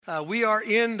We are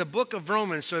in the book of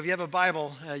Romans, so if you have a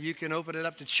Bible, you can open it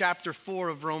up to chapter 4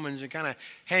 of Romans and kind of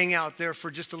hang out there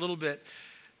for just a little bit.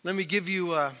 Let me give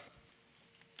you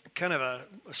kind of a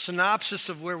synopsis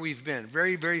of where we've been.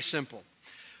 Very, very simple.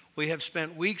 We have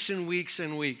spent weeks and weeks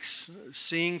and weeks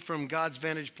seeing from God's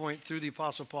vantage point through the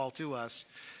Apostle Paul to us,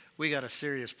 we got a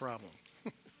serious problem.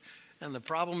 And the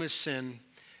problem is sin,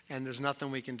 and there's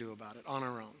nothing we can do about it on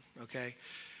our own, okay?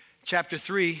 Chapter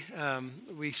 3,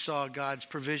 we saw God's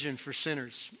provision for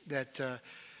sinners, that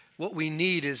what we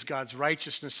need is God's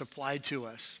righteousness applied to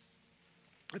us,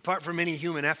 apart from any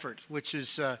human effort, which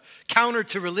is counter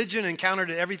to religion and counter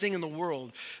to everything in the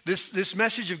world. This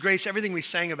message of grace, everything we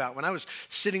sang about. When I was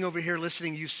sitting over here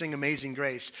listening to you sing Amazing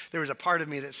Grace, there was a part of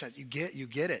me that said, you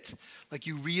get it. Like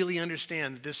you really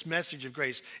understand that this message of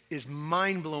grace is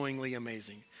mind-blowingly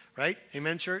amazing, right?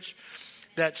 Amen, church?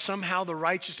 That somehow the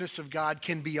righteousness of God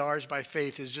can be ours by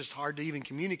faith is just hard to even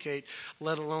communicate,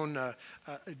 let alone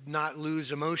not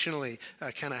lose emotionally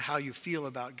kind of how you feel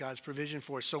about God's provision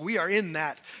for us. So we are in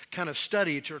that kind of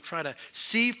study to try to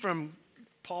see from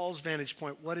Paul's vantage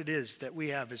point what it is that we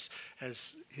have as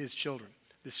his children,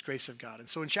 this grace of God. And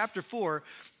so in chapter 4,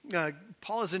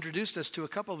 Paul has introduced us to a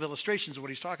couple of illustrations of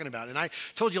what he's talking about. And I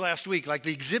told you last week, like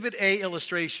the Exhibit A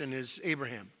illustration is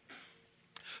Abraham,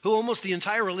 who almost the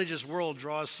entire religious world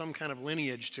draws some kind of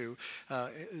lineage to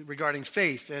regarding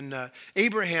faith. And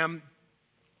Abraham,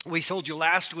 we told you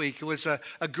last week, was a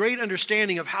great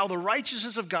understanding of how the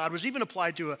righteousness of God was even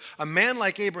applied to a man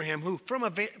like Abraham, who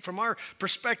from our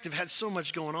perspective had so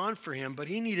much going on for him, but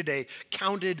he needed a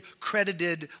counted,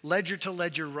 credited,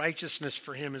 ledger-to-ledger righteousness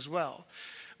for him as well.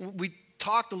 We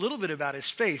talked a little bit about his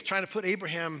faith, trying to put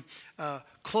Abraham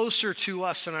closer to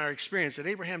us in our experience, that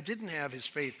Abraham didn't have his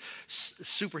faith,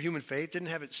 superhuman faith, didn't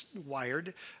have it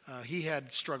wired. He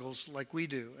had struggles like we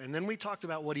do. And then we talked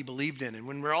about what he believed in. And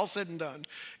when we're all said and done,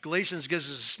 Galatians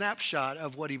gives us a snapshot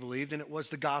of what he believed, and it was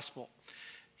the gospel.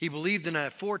 He believed in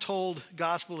a foretold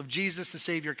gospel of Jesus, the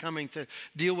Savior, coming to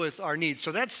deal with our needs.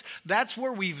 So that's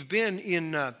where we've been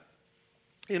in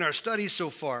our studies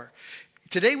so far.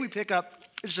 Today we pick up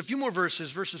just a few more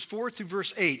verses 4 through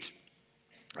verse 8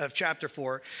 of chapter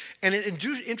 4, and it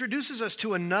introduces us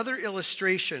to another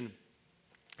illustration.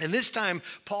 And this time,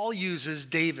 Paul uses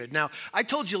David. Now, I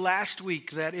told you last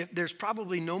week that there's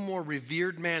probably no more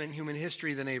revered man in human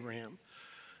history than Abraham.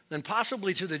 Then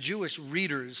possibly to the Jewish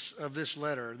readers of this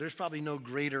letter, there's probably no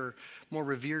greater, more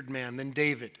revered man than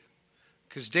David.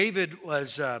 Because David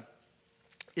was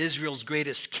Israel's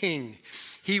greatest king.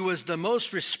 He was the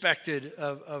most respected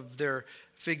of their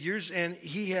figures, and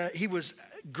he was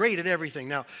great at everything.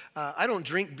 Now, I don't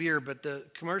drink beer, but the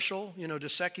commercial,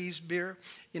 Dos Equis beer,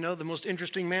 the most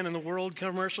interesting man in the world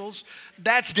commercials,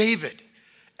 that's David.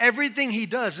 Everything he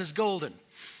does is golden.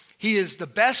 He is the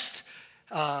best,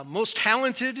 most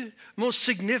talented, most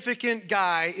significant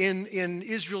guy in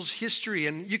Israel's history.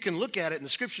 And you can look at it in the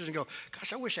scriptures and go,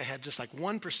 gosh, I wish I had just like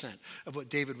 1% of what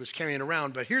David was carrying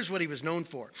around. But here's what he was known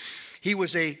for. He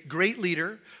was a great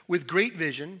leader with great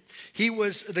vision. He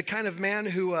was the kind of man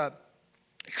who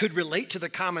could relate to the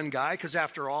common guy, because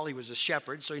after all, he was a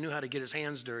shepherd, so he knew how to get his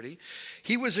hands dirty.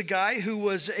 He was a guy who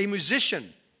was a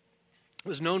musician,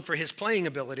 was known for his playing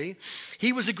ability.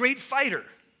 He was a great fighter.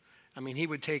 I mean, he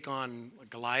would take on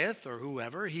Goliath or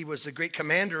whoever. He was a great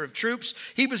commander of troops.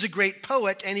 He was a great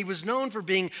poet, and he was known for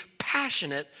being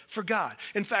passionate for God.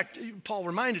 In fact, Paul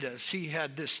reminded us, he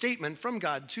had this statement from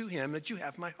God to him that you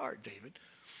have my heart, David.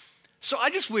 So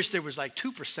I just wish there was like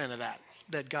 2% of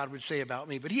that God would say about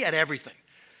me, but he had everything.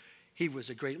 He was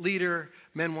a great leader.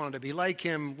 Men wanted to be like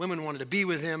him. Women wanted to be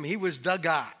with him. He was the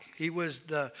guy. He was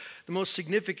the most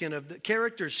significant of the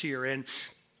characters here. And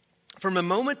from the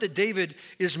moment that David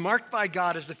is marked by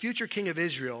God as the future king of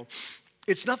Israel,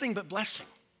 it's nothing but blessing.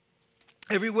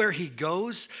 Everywhere he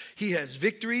goes, he has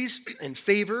victories and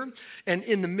favor. And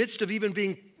in the midst of even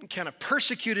being kind of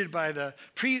persecuted by the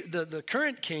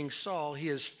current king, Saul, he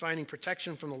is finding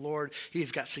protection from the Lord.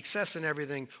 He's got success in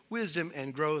everything, wisdom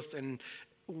and growth. And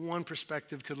one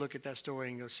perspective could look at that story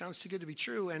and go, sounds too good to be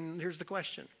true. And here's the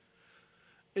question.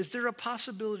 Is there a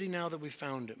possibility now that we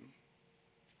found him?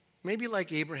 Maybe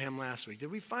like Abraham last week,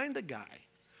 did we find the guy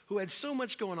who had so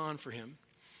much going on for him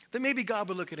that maybe God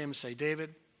would look at him and say,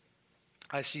 David,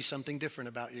 I see something different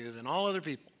about you than all other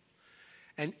people.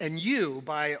 And you,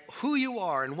 by who you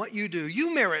are and what you do,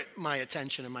 you merit my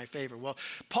attention and my favor. Well,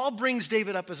 Paul brings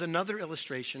David up as another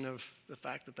illustration of the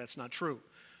fact that that's not true.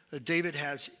 That David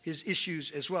has his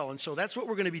issues as well. And so that's what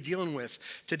we're going to be dealing with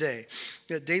today.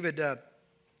 That David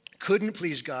couldn't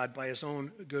please God by his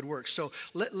own good works. So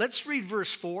let's read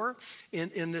verse 4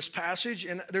 in this passage.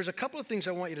 And there's a couple of things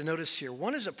I want you to notice here.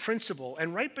 One is a principle,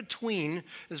 and right between,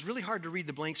 it's really hard to read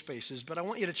the blank spaces, but I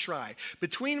want you to try.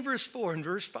 Between verse 4 and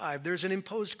verse 5, there's an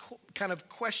imposed kind of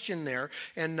question there,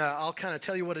 and I'll kind of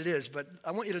tell you what it is. But I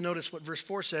want you to notice what verse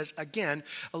 4 says. Again,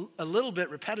 a little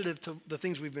bit repetitive to the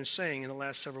things we've been saying in the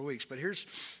last several weeks. But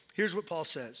here's what Paul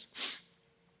says.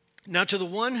 Now, to the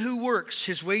one who works,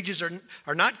 his wages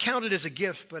are not counted as a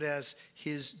gift, but as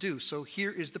his due. So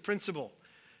here is the principle.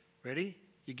 Ready?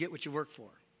 You get what you work for.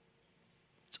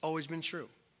 It's always been true.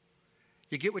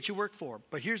 You get what you work for.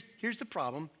 But here's the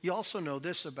problem. You also know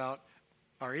this about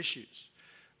our issues.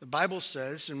 The Bible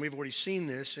says, and we've already seen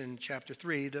this in chapter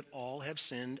 3, that all have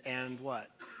sinned and what?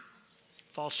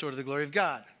 Fall short of the glory of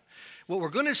God. What we're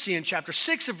going to see in chapter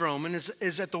 6 of Romans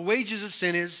is that the wages of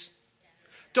sin is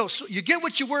so you get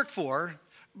what you work for,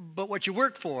 but what you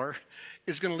work for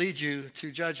is going to lead you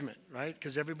to judgment, right?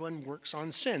 Because everyone works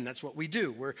on sin. That's what we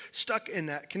do. We're stuck in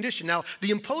that condition. Now,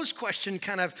 the imposed question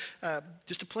kind of,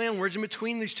 just to play on words in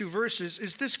between these two verses,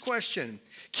 is this question.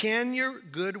 Can you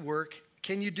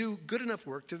do good enough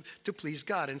work to please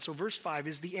God? And so verse 5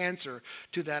 is the answer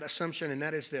to that assumption, and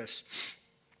that is this.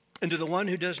 And to the one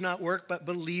who does not work but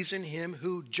believes in him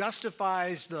who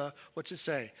justifies the, what's it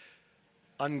say?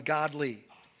 Ungodly.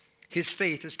 His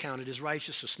faith is counted as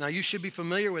righteousness. Now, you should be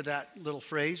familiar with that little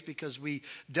phrase because we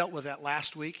dealt with that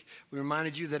last week. We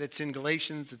reminded you that it's in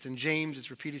Galatians, it's in James,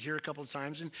 it's repeated here a couple of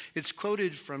times, and it's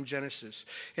quoted from Genesis.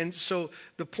 And so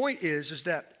the point is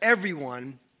that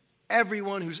everyone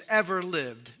who's ever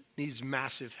lived needs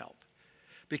massive help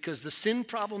because the sin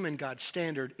problem in God's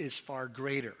standard is far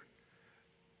greater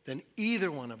than either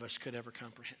one of us could ever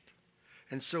comprehend.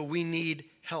 And so we need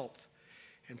help.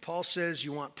 And Paul says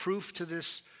you want proof to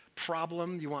this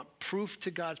problem, you want proof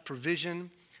to God's provision,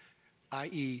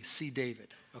 i.e. see David.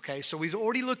 Okay, so we've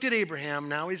already looked at Abraham.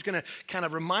 Now he's going to kind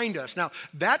of remind us. Now,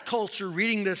 that culture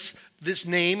reading this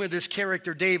name or this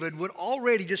character, David, would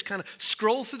already just kind of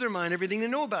scroll through their mind everything they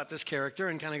know about this character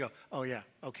and kind of go, oh yeah,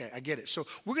 okay, I get it. So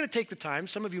we're going to take the time.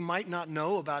 Some of you might not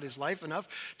know about his life enough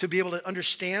to be able to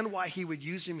understand why he would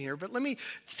use him here. But let me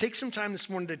take some time this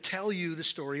morning to tell you the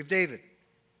story of David.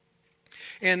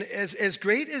 And as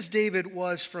great as David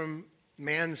was from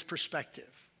man's perspective,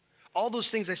 all those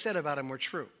things I said about him were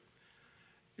true.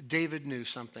 David knew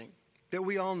something that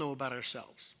we all know about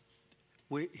ourselves.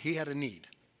 He had a need.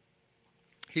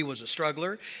 He was a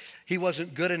struggler. He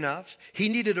wasn't good enough. He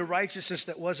needed a righteousness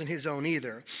that wasn't his own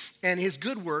either. And his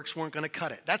good works weren't going to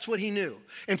cut it. That's what he knew.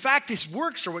 In fact, his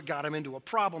works are what got him into a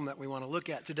problem that we want to look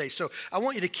at today. So I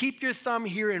want you to keep your thumb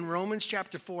here in Romans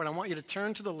chapter 4, and I want you to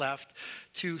turn to the left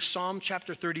to Psalm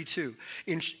chapter 32.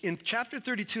 In chapter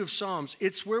 32 of Psalms,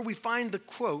 it's where we find the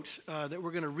quote that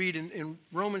we're going to read in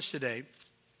Romans today.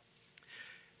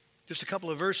 Just a couple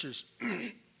of verses.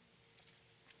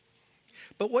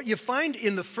 But what you find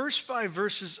in the first 5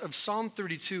 verses of Psalm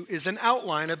 32 is an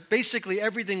outline of basically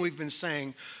everything we've been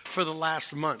saying for the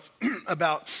last month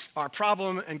about our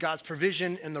problem and God's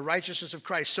provision and the righteousness of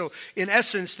Christ. So in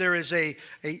essence, there is a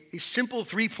simple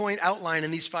 3-point outline in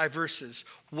these 5 verses.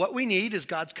 What we need is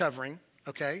God's covering,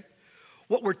 okay?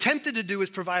 What we're tempted to do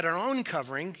is provide our own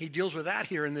covering. He deals with that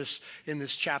here in this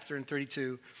chapter in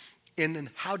 32. And then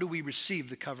how do we receive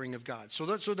the covering of God? So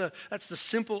that's the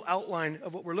simple outline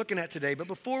of what we're looking at today. But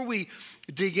before we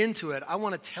dig into it, I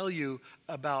want to tell you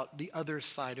about the other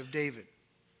side of David.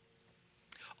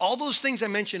 All those things I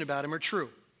mentioned about him are true.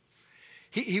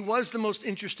 He was the most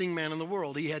interesting man in the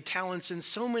world. He had talents in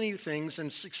so many things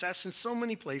and success in so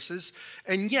many places.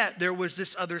 And yet there was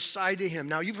this other side to him.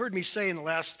 Now, you've heard me say in the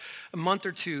last month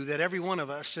or two that every one of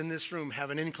us in this room have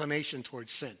an inclination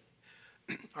towards sin,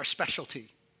 our specialty.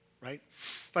 Right?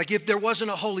 Like if there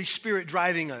wasn't a Holy Spirit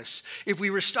driving us, if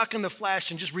we were stuck in the flesh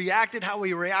and just reacted how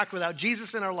we react without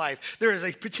Jesus in our life, there is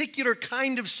a particular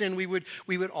kind of sin we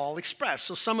would all express.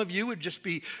 So some of you would just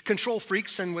be control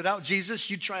freaks, and without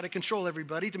Jesus, you'd try to control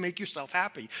everybody to make yourself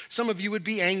happy. Some of you would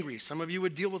be angry. Some of you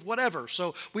would deal with whatever.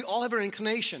 So we all have our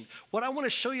inclination. What I want to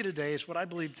show you today is what I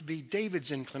believe to be David's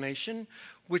inclination,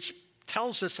 which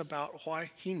tells us about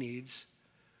why he needs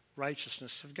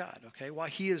righteousness of God, okay? Why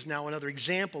he is now another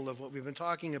example of what we've been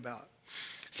talking about.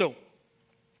 So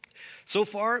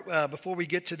far, before we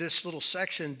get to this little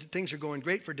section, things are going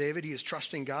great for David. He is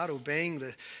trusting God, obeying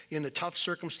in the tough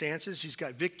circumstances. He's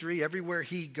got victory everywhere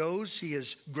he goes. He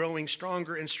is growing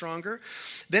stronger and stronger.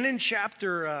 Then in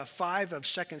chapter 5 of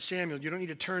 2 Samuel, you don't need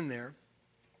to turn there.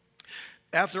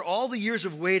 After all the years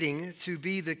of waiting to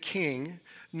be the king,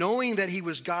 knowing that he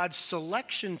was God's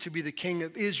selection to be the king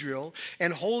of Israel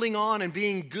and holding on and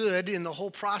being good in the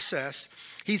whole process,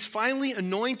 he's finally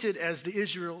anointed as the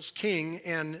Israel's king.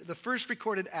 And the first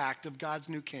recorded act of God's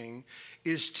new king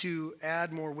is to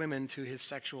add more women to his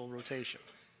sexual rotation.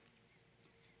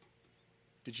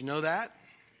 Did you know that?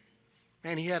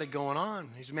 Man, he had it going on.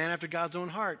 He's a man after God's own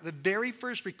heart. The very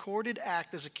first recorded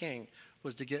act as a king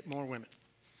was to get more women.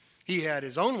 He had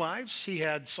his own wives. He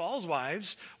had Saul's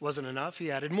wives. Wasn't enough.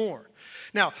 He added more.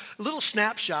 Now, a little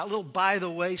snapshot, a little by the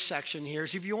way section here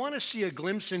is if you want to see a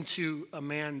glimpse into a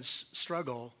man's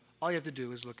struggle, all you have to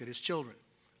do is look at his children.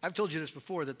 I've told you this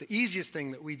before, that the easiest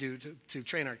thing that we do to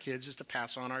train our kids is to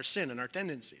pass on our sin and our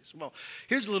tendencies. Well,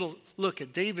 here's a little look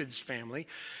at David's family.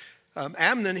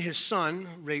 Amnon, his son,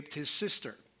 raped his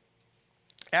sister.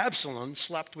 Absalom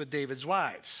slept with David's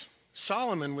wives.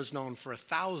 Solomon was known for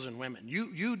 1,000 women.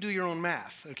 You do your own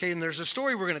math, okay? And there's a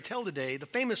story we're going to tell today, the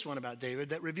famous one about David,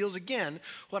 that reveals again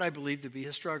what I believe to be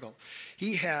his struggle.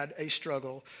 He had a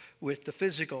struggle with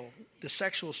the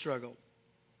sexual struggle.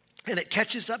 And it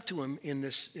catches up to him in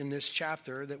this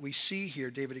chapter that we see here,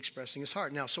 David expressing his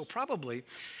heart. Now, so probably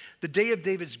the day of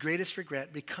David's greatest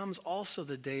regret becomes also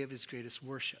the day of his greatest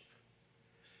worship.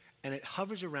 And it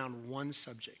hovers around one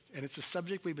subject. And it's a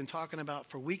subject we've been talking about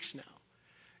for weeks now.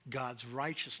 God's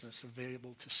righteousness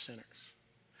available to sinners.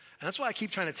 And that's why I keep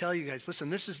trying to tell you guys,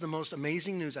 listen, this is the most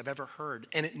amazing news I've ever heard.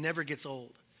 And it never gets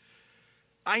old.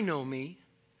 I know me.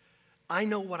 I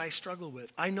know what I struggle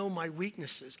with. I know my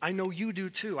weaknesses. I know you do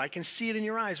too. I can see it in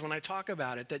your eyes when I talk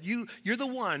about it, that you're the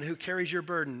one who carries your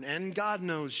burden, and God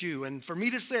knows you. And for me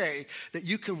to say that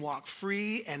you can walk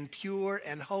free and pure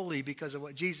and holy because of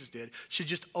what Jesus did should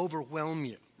just overwhelm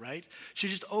you, right?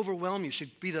 Should just overwhelm you.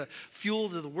 Should be the fuel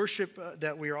to the worship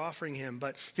that we are offering him.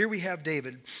 But here we have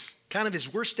David, kind of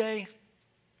his worst day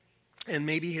and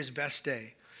maybe his best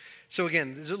day. So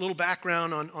again, there's a little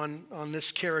background on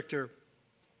this character.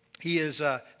 He is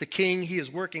the king. He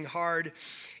is working hard.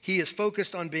 He is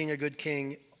focused on being a good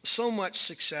king. So much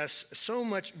success, so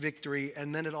much victory,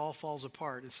 and then it all falls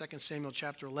apart. In 2 Samuel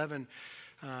chapter 11,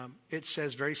 it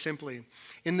says very simply,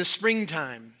 in the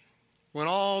springtime, when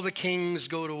all the kings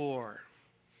go to war,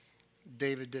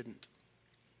 David didn't.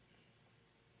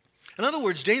 In other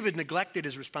words, David neglected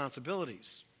his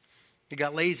responsibilities. He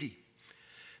got lazy.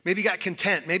 Maybe he got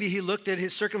content. Maybe he looked at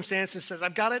his circumstance and says,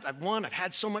 I've got it. I've won. I've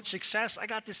had so much success. I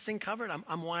got this thing covered.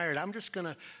 I'm wired. I'm just going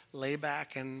to lay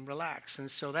back and relax.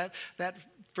 And so that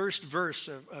first verse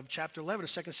of chapter 11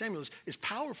 of 2 Samuel is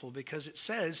powerful because it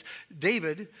says,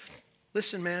 David,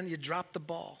 listen, man, you dropped the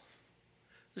ball.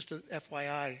 Just a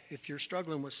FYI, if you're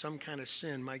struggling with some kind of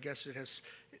sin, my guess it has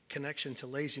connection to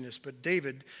laziness. But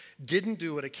David didn't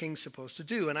do what a king's supposed to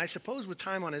do. And I suppose with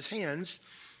time on his hands,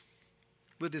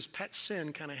 with his pet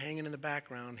sin kind of hanging in the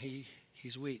background,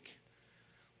 he's weak.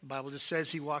 The Bible just says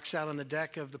he walks out on the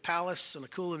deck of the palace on a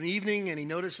cool of an evening and he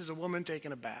notices a woman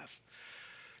taking a bath.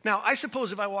 Now, I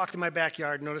suppose if I walked in my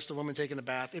backyard and noticed a woman taking a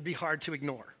bath, it'd be hard to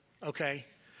ignore, okay?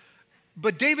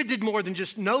 But David did more than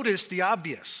just notice the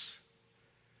obvious.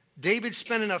 David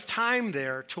spent enough time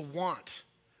there to want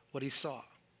what he saw.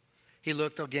 He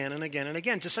looked again and again and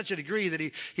again to such a degree that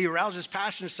he aroused his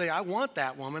passion to say, I want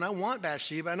that woman. I want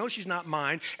Bathsheba. I know she's not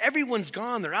mine. Everyone's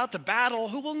gone. They're out to battle.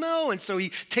 Who will know? And so he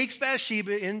takes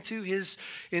Bathsheba into his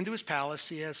palace.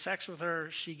 He has sex with her.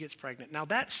 She gets pregnant. Now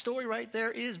that story right there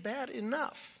is bad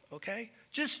enough, okay?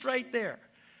 Just right there.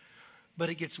 But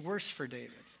it gets worse for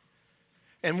David.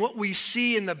 And what we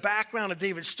see in the background of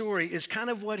David's story is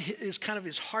kind of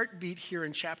his heartbeat here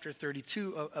in chapter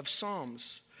 32 of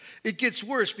Psalms. It gets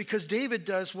worse because David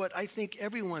does what I think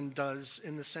everyone does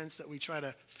in the sense that we try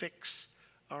to fix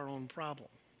our own problem.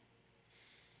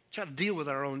 Try to deal with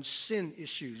our own sin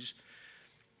issues.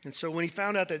 And so when he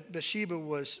found out that Bathsheba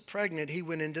was pregnant, he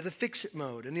went into the fix-it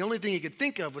mode. And the only thing he could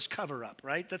think of was cover-up,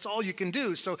 right? That's all you can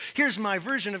do. So here's my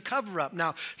version of cover-up.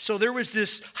 Now, so there was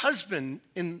this husband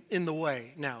in the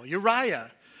way now,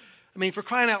 Uriah. I mean, for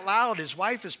crying out loud, his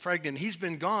wife is pregnant. He's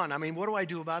been gone. I mean, what do I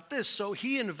do about this? So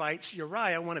he invites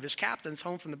Uriah, one of his captains,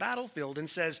 home from the battlefield and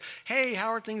says, hey, how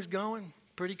are things going?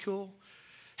 Pretty cool.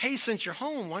 Hey, since you're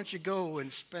home, why don't you go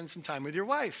and spend some time with your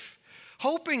wife?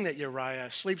 Hoping that Uriah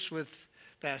sleeps with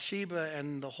Bathsheba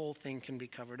and the whole thing can be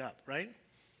covered up, right?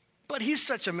 But he's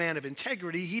such a man of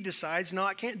integrity, he decides, no,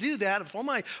 I can't do that. If all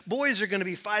my boys are going to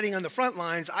be fighting on the front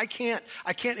lines, I can't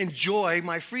enjoy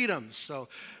my freedoms. So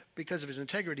because of his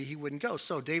integrity, he wouldn't go.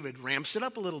 So David ramps it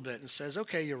up a little bit and says,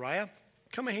 okay, Uriah,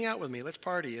 come and hang out with me. Let's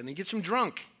party. And he gets him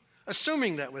drunk,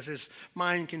 assuming that with his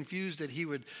mind confused that he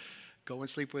would go and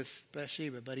sleep with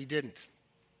Bathsheba, but he didn't.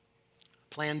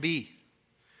 Plan B.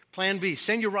 Plan B,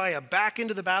 send Uriah back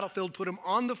into the battlefield, put him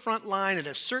on the front line at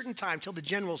a certain time, tell the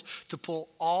generals to pull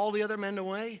all the other men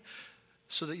away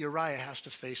so that Uriah has to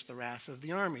face the wrath of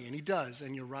the army. And he does,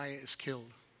 and Uriah is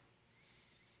killed.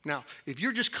 Now, if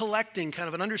you're just collecting kind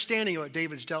of an understanding of what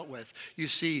David's dealt with, you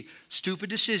see stupid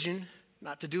decision,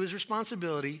 not to do his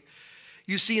responsibility.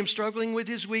 You see him struggling with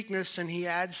his weakness, and he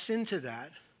adds sin to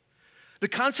that. The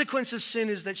consequence of sin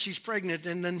is that she's pregnant,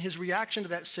 and then his reaction to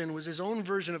that sin was his own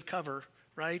version of cover,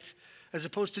 right? As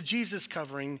opposed to Jesus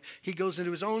covering, he goes into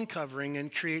his own covering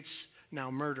and creates now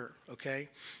murder, okay?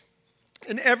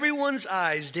 In everyone's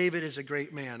eyes, David is a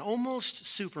great man, almost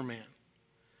Superman.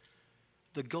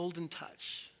 The golden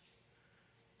touch,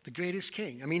 the greatest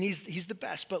king. I mean, he's the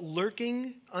best, but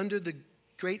lurking under the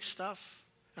great stuff,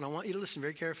 and I want you to listen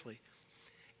very carefully,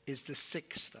 is the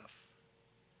sick stuff.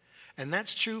 And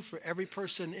that's true for every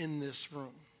person in this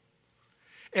room.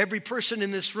 Every person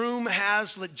in this room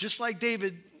has, just like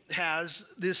David has,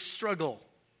 this struggle,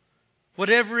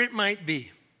 whatever it might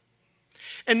be.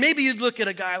 And maybe you'd look at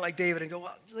a guy like David and go,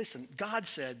 well, listen, God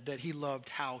said that he loved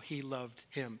how he loved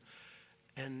him.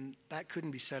 And that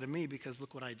couldn't be said of me because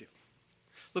look what I do.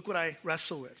 Look what I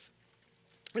wrestle with.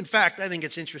 In fact, I think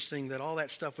it's interesting that all that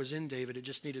stuff was in David. It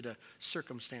just needed a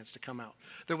circumstance to come out.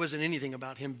 There wasn't anything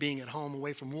about him being at home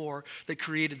away from war that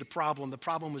created the problem. The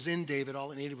problem was in David.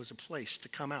 All it needed was a place to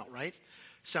come out, right?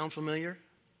 Sound familiar?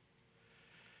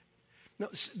 No,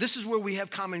 this is where we have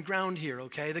common ground here,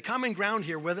 okay? The common ground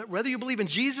here, whether you believe in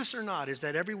Jesus or not, is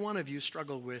that every one of you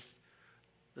struggle with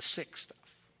the sick stuff.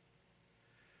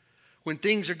 When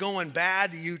things are going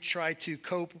bad, you try to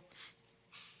cope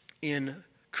in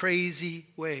crazy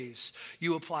ways.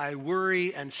 You apply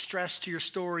worry and stress to your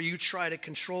story. You try to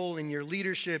control in your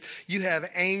leadership. You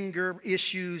have anger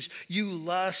issues. You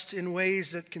lust in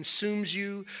ways that consumes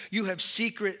you. You have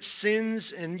secret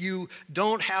sins and you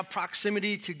don't have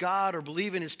proximity to God or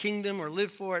believe in his kingdom or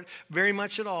live for it very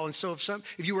much at all. And so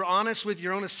if you were honest with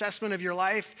your own assessment of your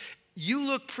life, you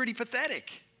look pretty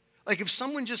pathetic. Like if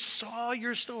someone just saw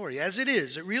your story as it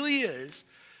is, it really is,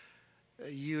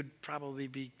 you'd probably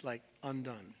be like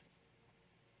undone.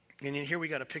 And here we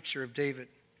got a picture of David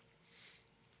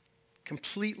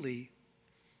completely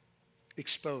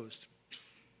exposed.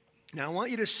 Now I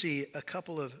want you to see a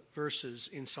couple of verses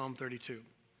in Psalm 32.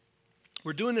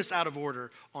 We're doing this out of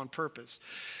order on purpose.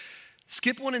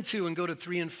 Skip 1 and 2 and go to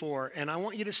 3 and 4, and I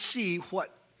want you to see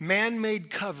what man-made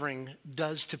covering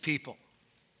does to people.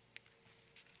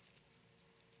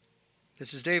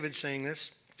 This is David saying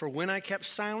this. For when I kept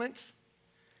silent,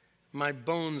 my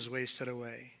bones wasted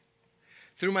away.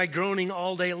 Through my groaning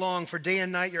all day long, for day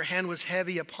and night your hand was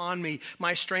heavy upon me.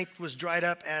 My strength was dried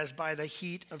up as by the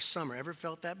heat of summer. Ever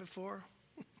felt that before?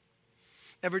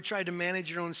 Ever tried to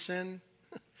manage your own sin?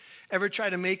 Ever try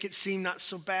to make it seem not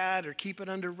so bad or keep it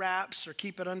under wraps or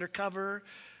keep it under cover?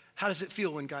 How does it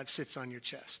feel when God sits on your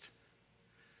chest?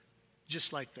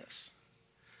 Just like this.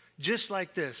 Just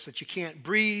like this, that you can't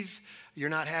breathe, you're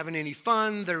not having any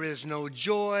fun, there is no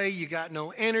joy, you got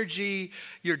no energy,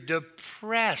 you're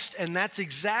depressed. And that's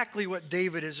exactly what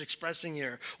David is expressing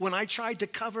here. When I tried to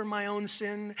cover my own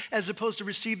sin as opposed to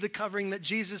receive the covering that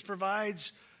Jesus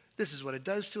provides, this is what it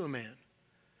does to a man.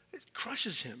 It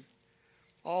crushes him.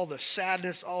 All the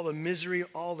sadness, all the misery,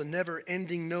 all the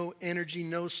never-ending, no energy,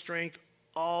 no strength,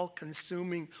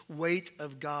 all-consuming weight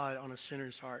of God on a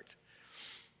sinner's heart.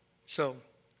 So,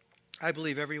 I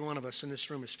believe every one of us in this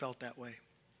room has felt that way.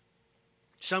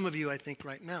 Some of you, I think,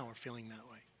 right now are feeling that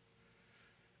way.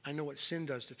 I know what sin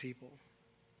does to people.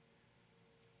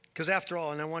 Because after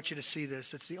all, and I want you to see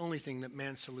this, it's the only thing that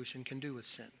man's solution can do with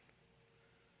sin.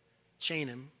 Chain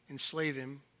him, enslave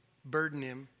him, burden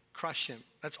him, crush him.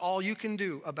 That's all you can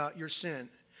do about your sin.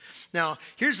 Now,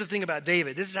 here's the thing about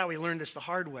David. This is how he learned this the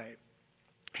hard way.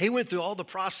 He went through all the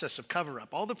process of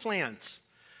cover-up, all the plans,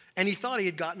 and he thought he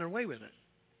had gotten away with it.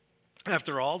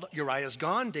 After all, Uriah's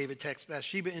gone. David takes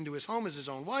Bathsheba into his home as his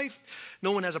own wife.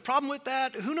 No one has a problem with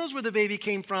that. Who knows where the baby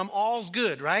came from? All's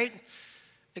good, right?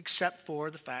 Except for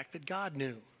the fact that God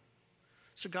knew.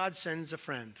 So God sends a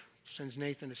friend, sends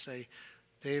Nathan to say,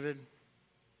 David,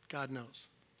 God knows,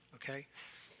 okay?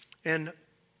 And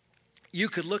you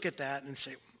could look at that and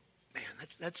say, man,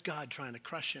 that's God trying to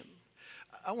crush him.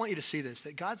 I want you to see this,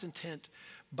 that God's intent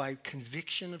by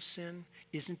conviction of sin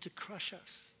isn't to crush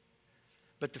us,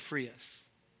 but to free us.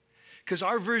 Because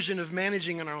our version of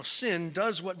managing in our sin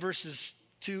does what verses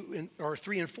 3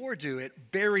 and 4 do.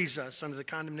 It buries us under the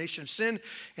condemnation of sin,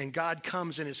 and God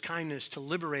comes in his kindness to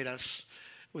liberate us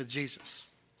with Jesus.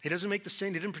 He doesn't make the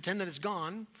sin. He didn't pretend that it's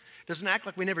gone. Doesn't act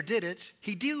like we never did it.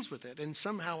 He deals with it, and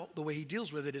somehow the way he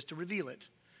deals with it is to reveal it,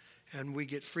 and we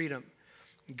get freedom.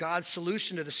 God's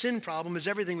solution to the sin problem is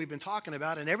everything we've been talking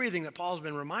about and everything that Paul's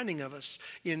been reminding of us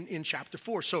in chapter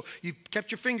 4. So you've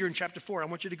kept your finger in chapter 4. I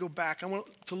want you to go back. I want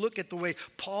to look at the way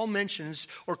Paul mentions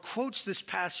or quotes this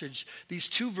passage, these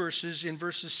two verses in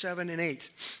verses 7 and 8.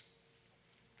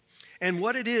 And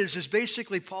what it is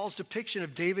basically Paul's depiction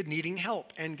of David needing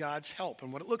help and God's help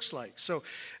and what it looks like. So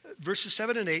verses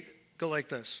 7 and 8 go like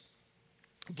this.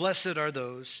 Blessed are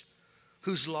those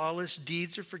whose lawless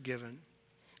deeds are forgiven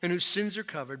and whose sins are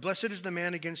covered. Blessed is the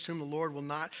man against whom the Lord will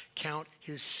not count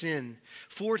his sin.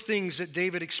 4 things that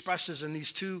David expresses in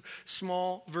these 2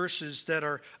 small verses that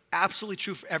are absolutely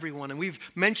true for everyone. And we've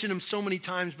mentioned them so many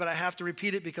times, but I have to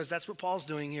repeat it because that's what Paul's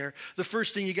doing here. The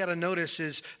first thing you got to notice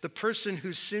is the person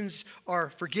whose sins are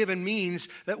forgiven means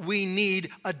that we need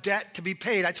a debt to be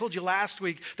paid. I told you last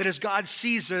week that as God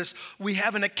sees us, we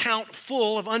have an account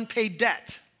full of unpaid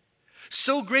debt.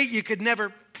 So great you could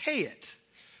never pay it.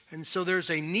 And so there's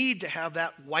a need to have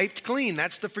that wiped clean.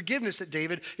 That's the forgiveness that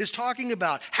David is talking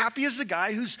about. Happy is the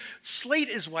guy whose slate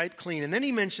is wiped clean. And then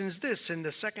he mentions this in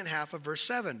the second half of verse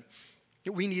 7,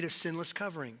 that we need a sinless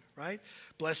covering, right?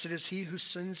 Blessed is he whose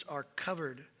sins are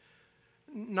covered.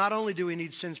 Not only do we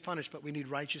need sins punished, but we need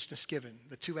righteousness given,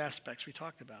 the 2 aspects we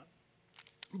talked about.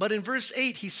 But in verse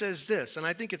 8, he says this, and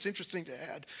I think it's interesting to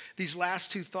add these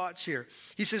last 2 thoughts here.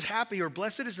 He says, happy or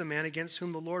blessed is the man against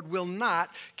whom the Lord will not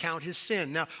count his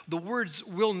sin. Now, the words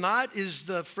will not is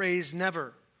the phrase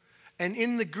never. And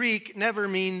in the Greek, never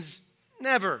means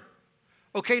never.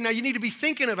 Okay, now you need to be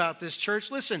thinking about this, church.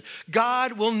 Listen,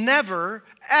 God will never,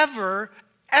 ever,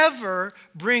 ever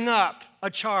bring up a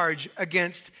charge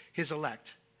against his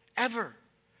elect. Ever.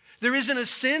 There isn't a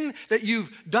sin that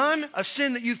you've done, a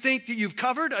sin that you think that you've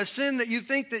covered, a sin that you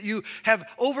think that you have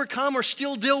overcome or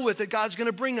still deal with that God's going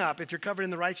to bring up. If you're covered in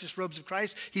the righteous robes of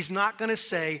Christ, he's not going to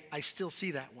say, I still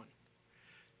see that one.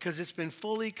 Because it's been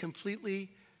fully, completely,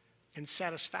 and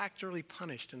satisfactorily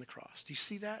punished in the cross. Do you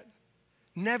see that?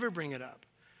 Never bring it up.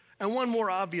 And one more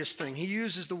obvious thing. He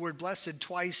uses the word blessed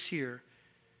twice here.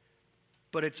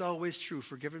 But it's always true.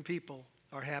 Forgiven people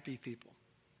are happy people.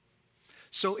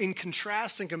 So in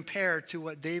contrast and compare to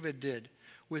what David did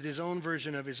with his own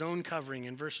version of his own covering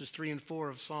in verses 3 and 4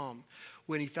 of Psalm,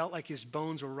 when he felt like his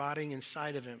bones were rotting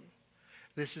inside of him,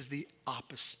 this is the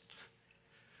opposite.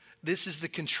 This is the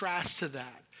contrast to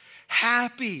that.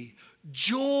 Happy,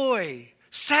 joy,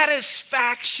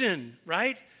 satisfaction,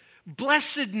 right?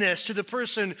 Blessedness to the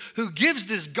person who gives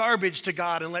this garbage to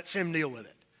God and lets him deal with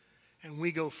it. And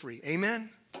we go free. Amen?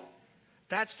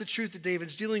 That's the truth that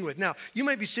David's dealing with. Now, you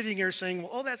might be sitting here saying,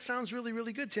 well, that sounds really,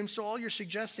 really good, Tim. So all you're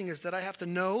suggesting is that I have to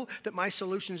know that my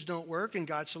solutions don't work and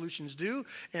God's solutions do,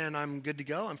 and I'm good to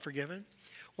go, I'm forgiven.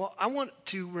 Well, I want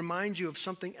to remind you of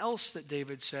something else that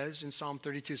David says in Psalm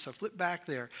 32. So flip back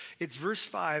there. It's verse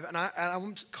 5, and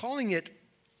I'm calling it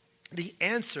the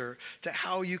answer to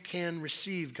how you can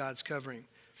receive God's covering.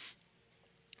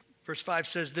 Verse 5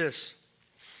 says this.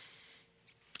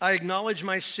 I acknowledge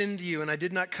my sin to you, and I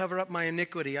did not cover up my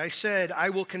iniquity. I said, I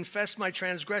will confess my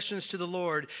transgressions to the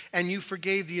Lord, and you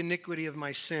forgave the iniquity of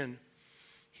my sin.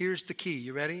 Here's the key.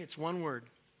 You ready? It's one word.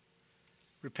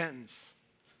 Repentance.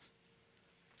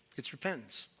 It's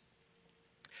repentance.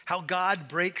 How God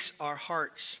breaks our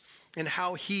hearts and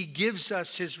how he gives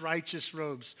us his righteous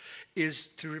robes is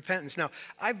through repentance. Now,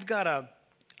 I've got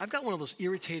one of those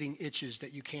irritating itches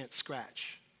that you can't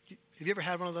scratch. Have you ever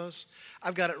had one of those?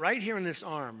 I've got it right here in this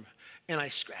arm, and I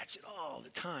scratch it all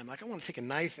the time. Like I want to take a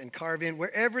knife and carve in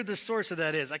wherever the source of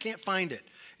that is. I can't find it.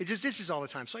 It just itches all the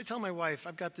time. So I tell my wife,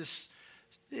 I've got this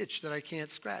itch that I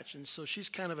can't scratch. And so she's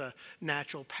kind of a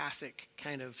naturopathic,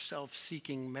 kind of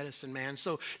self-seeking medicine man.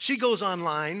 So she goes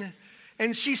online,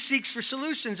 and she seeks for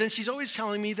solutions, and she's always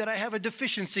telling me that I have a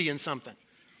deficiency in something.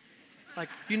 Like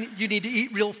you need to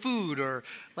eat real food or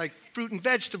like fruit and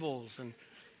vegetables. And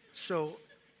so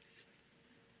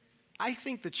I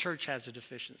think the church has a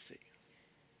deficiency.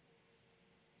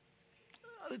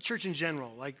 The church in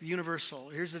general, like universal,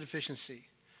 here's the deficiency.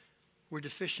 We're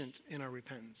deficient in our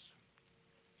repentance.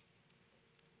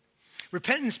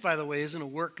 Repentance, by the way, isn't a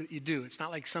work that you do. It's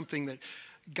not like something that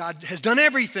God has done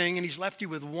everything and he's left you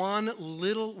with one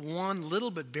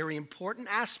little but very important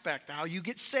aspect of how you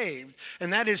get saved.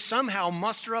 And that is somehow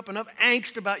muster up enough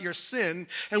angst about your sin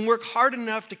and work hard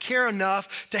enough to care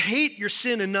enough to hate your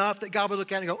sin enough that God will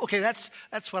look at it and go, okay,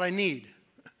 that's what I need.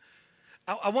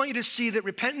 I want you to see that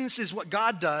repentance is what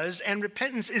God does, and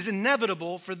repentance is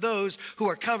inevitable for those who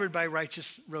are covered by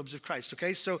righteous robes of Christ,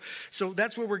 okay? So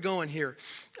that's where we're going here.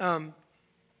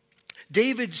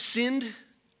 David sinned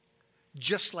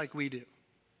just like we do.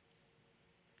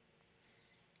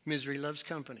 Misery loves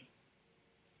company.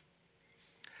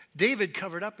 David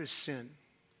covered up his sin.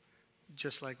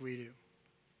 just like we do,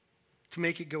 to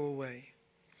make it go away.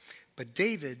 But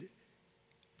David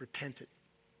repented,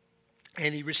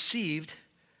 and he received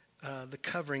the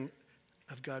covering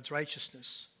of God's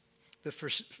righteousness,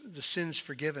 the sins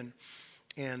forgiven,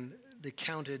 and the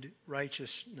counted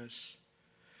righteousness.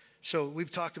 So we've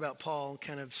talked about Paul,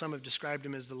 some have described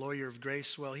him as the lawyer of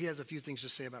grace. Well, he has a few things to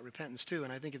say about repentance too,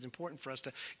 and I think it's important for us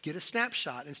to get a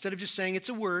snapshot. Instead of just saying it's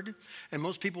a word, and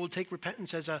most people will take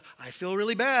repentance as I feel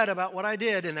really bad about what I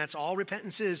did, and that's all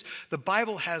repentance is. The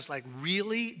Bible has like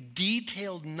really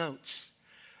detailed notes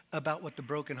about what the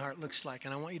broken heart looks like,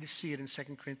 and I want you to see it in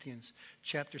 2 Corinthians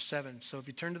chapter 7. So if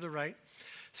you turn to the right,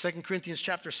 2 Corinthians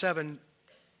chapter 7,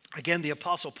 again, the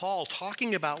Apostle Paul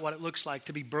talking about what it looks like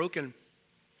to be broken.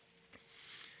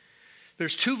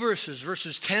 There's two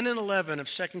verses 10 and 11 of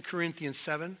 2 Corinthians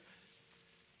 7.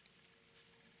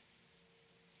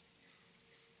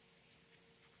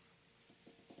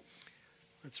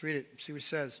 Let's read it, see what it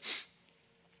says.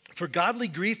 For godly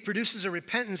grief produces a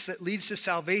repentance that leads to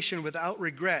salvation without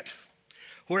regret,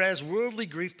 whereas worldly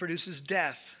grief produces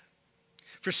death.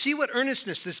 For see what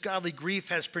earnestness this godly grief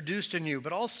has produced in you,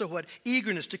 but also what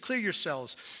eagerness to clear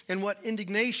yourselves, and what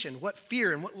indignation, what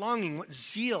fear, and what longing, what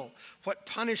zeal, what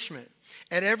punishment.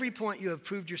 At every point you have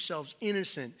proved yourselves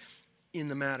innocent in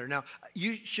the matter. Now,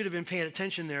 you should have been paying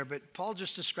attention there, but Paul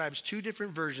just describes two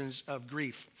different versions of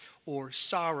grief or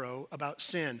sorrow about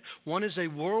sin. One is a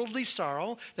worldly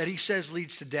sorrow that he says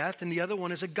leads to death, and the other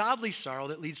one is a godly sorrow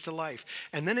that leads to life.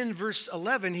 And then in verse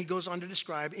 11, he goes on to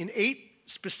describe in 8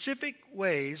 specific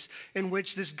ways in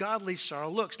which this godly sorrow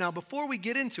looks. Now, before we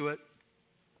get into it,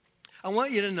 I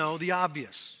want you to know the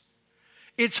obvious.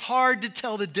 It's hard to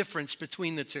tell the difference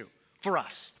between the two for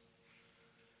us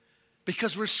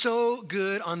because we're so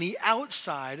good on the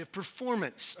outside of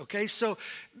performance, okay? So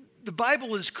the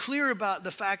Bible is clear about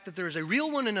the fact that there's a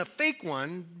real one and a fake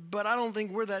one, but I don't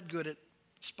think we're that good at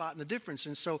spotting the difference.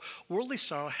 And so worldly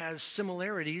sorrow has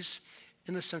similarities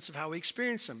in the sense of how we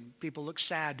experience them. People look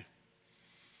sad.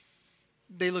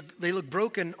 They look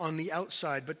broken on the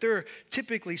outside, but they're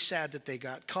typically sad that they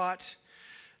got caught.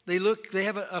 They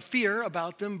have a fear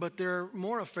about them, but they're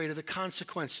more afraid of the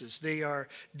consequences. They are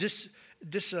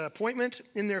disappointment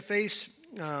in their face,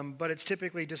 but it's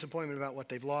typically disappointment about what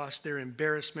they've lost. They're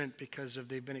embarrassment because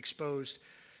they've been exposed.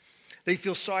 They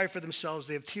feel sorry for themselves.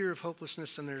 They have tear of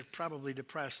hopelessness, and they're probably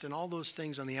depressed. And all those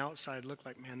things on the outside look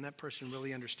like, man, that person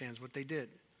really understands what they did.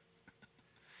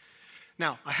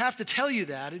 Now, I have to tell you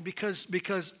that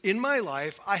because in my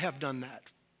life, I have done that.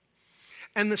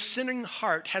 And the sinning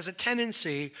heart has a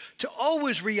tendency to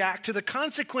always react to the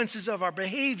consequences of our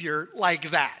behavior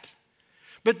like that.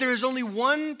 But there is only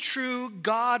one true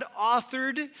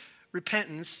God-authored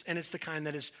repentance, and it's the kind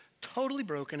that is totally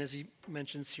broken, as he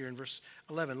mentions here in verse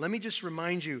 11. Let me just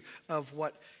remind you of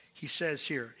what he says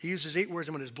here. He uses 8 words.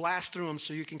 I'm going to blast through them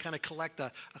so you can kind of collect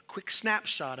a quick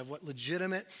snapshot of what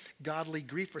legitimate godly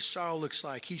grief or sorrow looks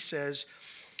like. He says,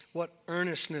 what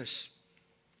earnestness.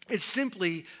 It's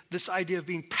simply this idea of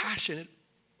being passionate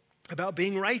about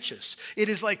being righteous. It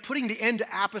is like putting the end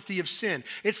to apathy of sin.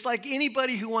 It's like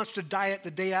anybody who wants to diet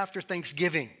the day after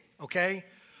Thanksgiving, okay?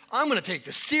 I'm going to take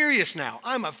this serious now.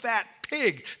 I'm a fat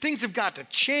pig. Things have got to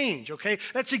change, okay?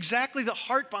 That's exactly the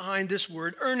heart behind this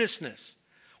word earnestness.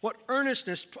 What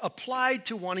earnestness applied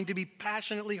to wanting to be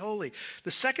passionately holy.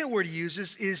 The second word he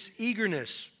uses is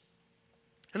eagerness.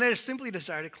 And that is simply a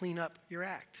desire to clean up your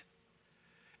act.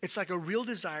 It's like a real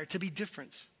desire to be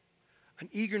different. An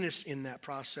eagerness in that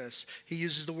process. He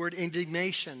uses the word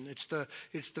indignation. It's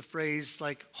the phrase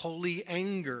like holy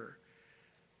anger.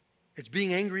 It's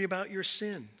being angry about your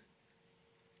sin.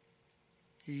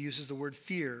 He uses the word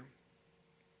fear.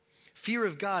 Fear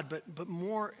of God, but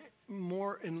more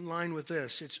in line with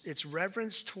this. It's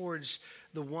reverence towards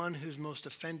the one who's most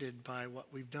offended by what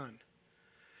we've done.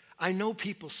 I know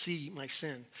people see my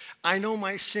sin. I know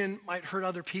my sin might hurt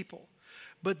other people.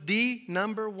 But the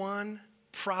number one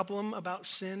problem about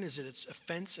sin is that it's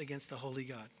offense against the holy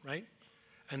God, right?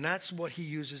 And that's what he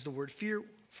uses the word fear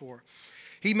for.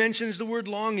 He mentions the word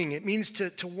longing. It means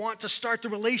to want to start the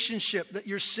relationship that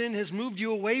your sin has moved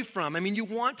you away from. I mean, you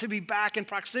want to be back in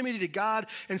proximity to God,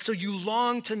 and so you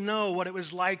long to know what it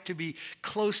was like to be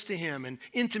close to him and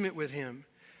intimate with him.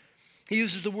 He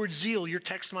uses the word zeal. Your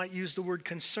text might use the word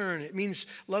concern. It means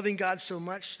loving God so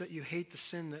much that you hate the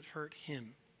sin that hurt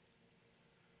him.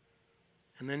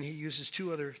 And then he uses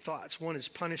 2 other thoughts. One is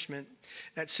punishment.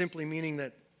 That's simply meaning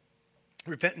that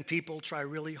repentant people try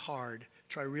really hard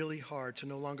to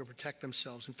no longer protect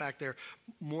themselves. In fact, they're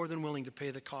more than willing to pay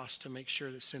the cost to make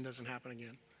sure that sin doesn't happen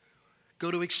again.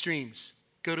 Go to extremes.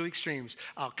 Go to extremes.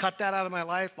 I'll cut that out of my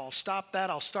life. I'll stop that.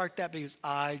 I'll start that because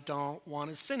I don't want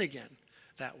to sin again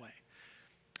that way.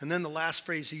 And then the last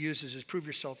phrase he uses is prove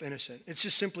yourself innocent. It's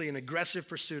just simply an aggressive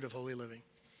pursuit of holy living.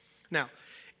 Now,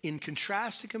 in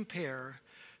contrast to compare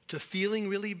to feeling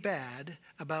really bad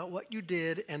about what you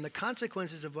did and the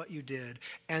consequences of what you did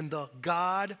and the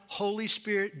God, Holy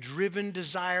Spirit-driven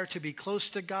desire to be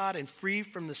close to God and free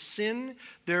from the sin,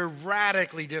 they're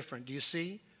radically different. Do you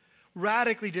see?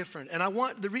 Radically different. And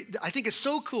I think it's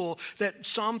so cool that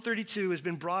Psalm 32 has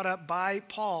been brought up by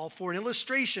Paul for an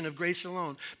illustration of grace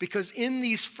alone, because in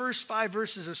these first 5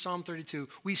 verses of Psalm 32,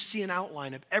 we see an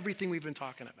outline of everything we've been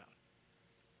talking about.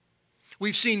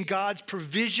 We've seen God's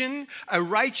provision, a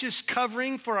righteous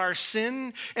covering for our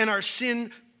sin, and our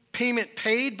sin payment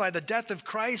paid by the death of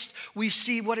Christ. We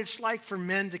see what it's like for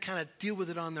men to kind of deal with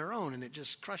it on their own, and it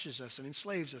just crushes us and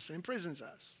enslaves us and imprisons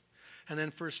us. And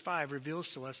then verse 5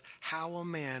 reveals to us how a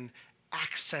man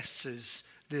accesses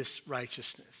this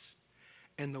righteousness.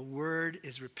 And the word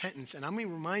is repentance. And I'm going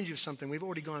to remind you of something we've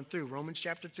already gone through, Romans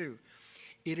chapter 2.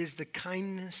 It is the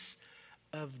kindness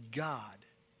of God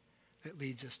that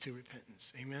leads us to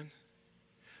repentance. Amen?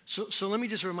 So let me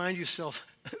just remind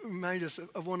us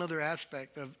of one other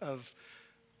aspect of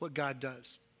what God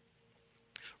does.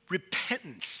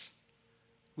 Repentance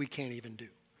we can't even do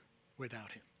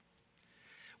without him.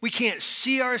 We can't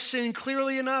see our sin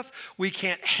clearly enough. We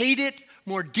can't hate it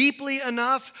more deeply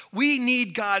enough. We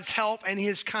need God's help and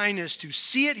his kindness to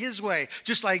see it his way.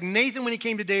 Just like Nathan when he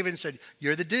came to David and said,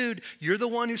 you're the dude. You're the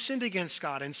one who sinned against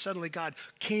God. And suddenly God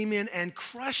came in and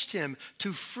crushed him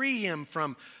to free him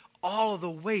from all of the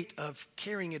weight of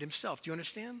carrying it himself. Do you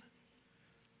understand?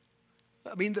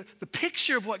 I mean, the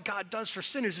picture of what God does for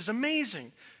sinners is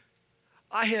amazing.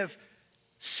 I have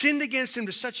sinned against him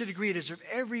to such a degree it deserved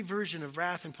every version of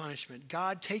wrath and punishment.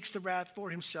 God takes the wrath for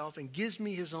himself and gives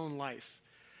me his own life.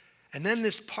 And then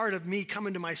this part of me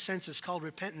coming to my senses called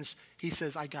repentance, he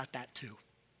says, I got that too.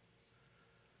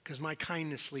 Because my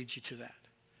kindness leads you to that.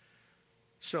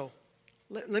 So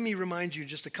let me remind you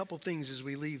just a couple things as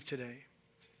we leave today.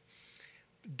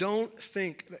 Don't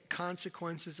think that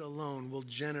consequences alone will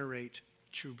generate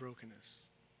true brokenness.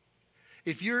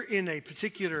 If you're in a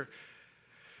particular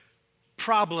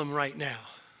problem right now,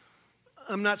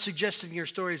 I'm not suggesting your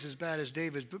story is as bad as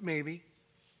David's, but maybe.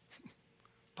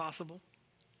 Possible.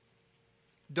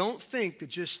 Don't think that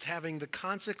just having the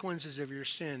consequences of your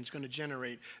sin is going to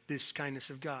generate this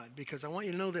kindness of God, because I want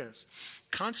you to know this.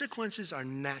 Consequences are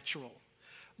natural.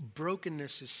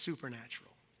 Brokenness is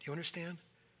supernatural. Do you understand?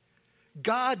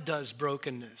 God does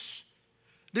brokenness.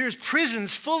 There's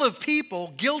prisons full of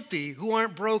people guilty who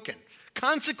aren't broken.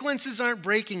 Consequences aren't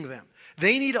breaking them.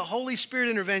 They need a Holy Spirit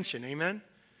intervention, amen?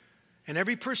 And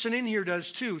every person in here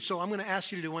does too. So I'm going to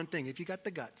ask you to do one thing. If you got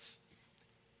the guts,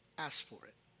 ask for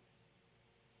it.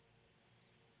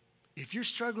 If you're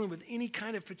struggling with any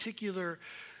kind of particular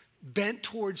bent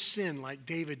towards sin like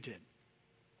David did,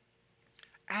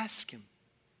 ask him.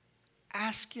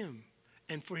 Ask him,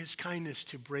 and for his kindness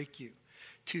to break you,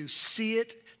 to see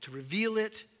it, to reveal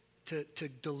it, to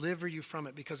deliver you from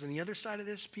it. Because on the other side of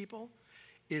this, people,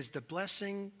 is the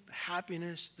blessing, the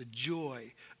happiness, the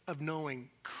joy of knowing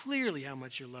clearly how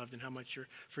much you're loved and how much you're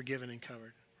forgiven and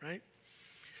covered, right?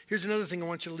 Here's another thing I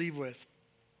want you to leave with.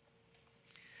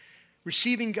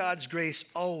 Receiving God's grace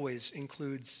always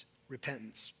includes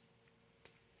repentance.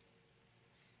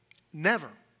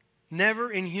 Never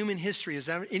in human history has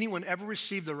anyone ever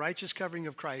received the righteous covering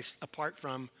of Christ apart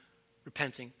from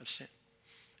repenting of sin.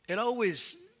 It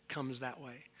always comes that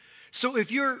way. So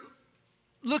if you're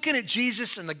looking at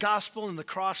Jesus and the gospel and the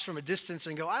cross from a distance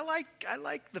and go, I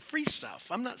like the free stuff.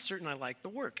 I'm not certain I like the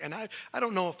work. And I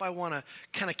don't know if I want to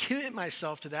kind of commit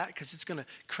myself to that because it's going to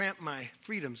cramp my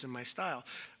freedoms and my style.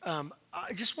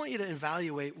 I just want you to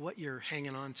evaluate what you're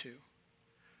hanging on to.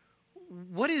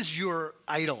 What is your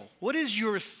idol? What is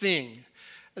your thing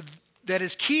that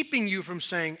is keeping you from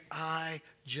saying, I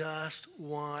just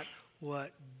want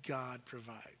what God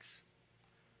provides?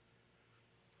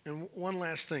 And one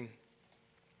last thing.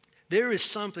 There is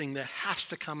something that has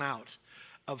to come out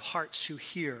of hearts who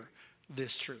hear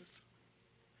this truth.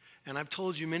 And I've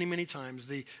told you many, many times,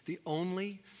 the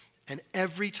only and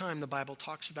every time the Bible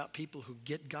talks about people who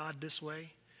get God this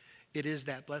way, it is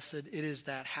that blessed, it is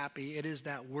that happy, it is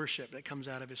that worship that comes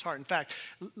out of his heart. In fact,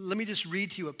 let me just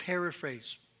read to you a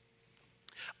paraphrase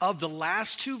of the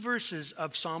last 2 verses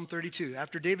of Psalm 32.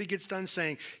 After David gets done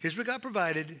saying, here's what God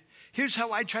provided, here's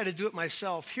how I try to do it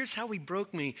myself, here's how he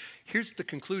broke me, here's the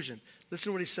conclusion.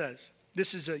 Listen to what he says.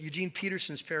 This is Eugene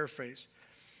Peterson's paraphrase.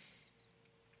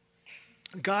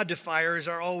 God defiers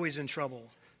are always in trouble.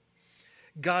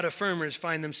 God affirmers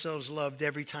find themselves loved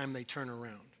every time they turn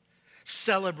around.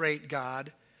 Celebrate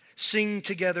God. Sing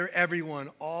together, everyone.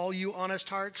 All you honest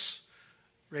hearts,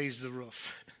 raise the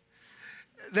roof.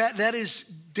 That is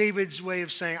David's way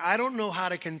of saying, I don't know how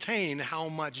to contain how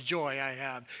much joy I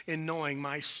have in knowing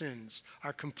my sins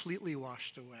are completely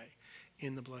washed away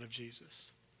in the blood of Jesus.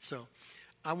 So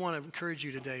I want to encourage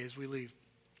you today as we leave.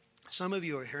 Some of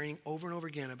you are hearing over and over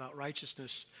again about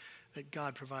righteousness that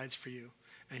God provides for you.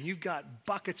 And you've got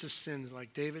buckets of sins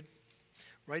like David.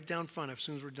 Right down front, as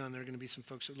soon as we're done, there are going to be some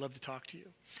folks that would love to talk to you.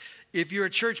 If you're a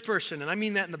church person, and I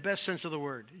mean that in the best sense of the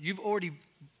word, you've already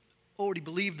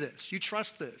believed this. You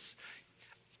trust this.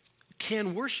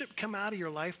 Can worship come out of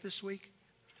your life this week?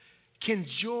 Can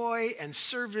joy and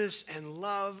service and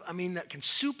love, that can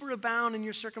superabound in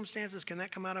your circumstances, can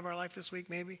that come out of our life this week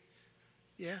maybe?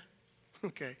 Yeah?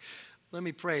 Okay. Let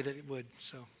me pray that it would.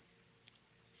 So,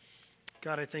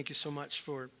 God, I thank you so much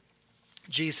for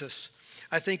Jesus.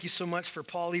 I thank you so much for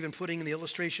Paul even putting the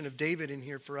illustration of David in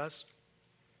here for us.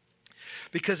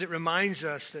 Because it reminds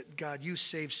us that, God, you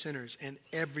save sinners and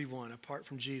everyone apart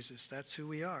from Jesus. That's who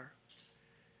we are.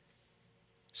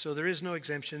 So there is no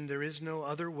exemption. There is no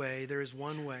other way. There is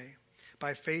one way.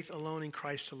 By faith alone in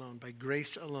Christ alone, by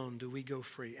grace alone do we go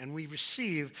free. And we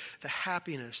receive the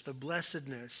happiness, the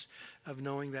blessedness of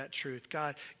knowing that truth.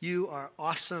 God, you are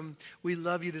awesome. We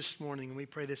love you this morning, and we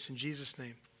pray this in Jesus'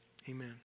 name. Amen.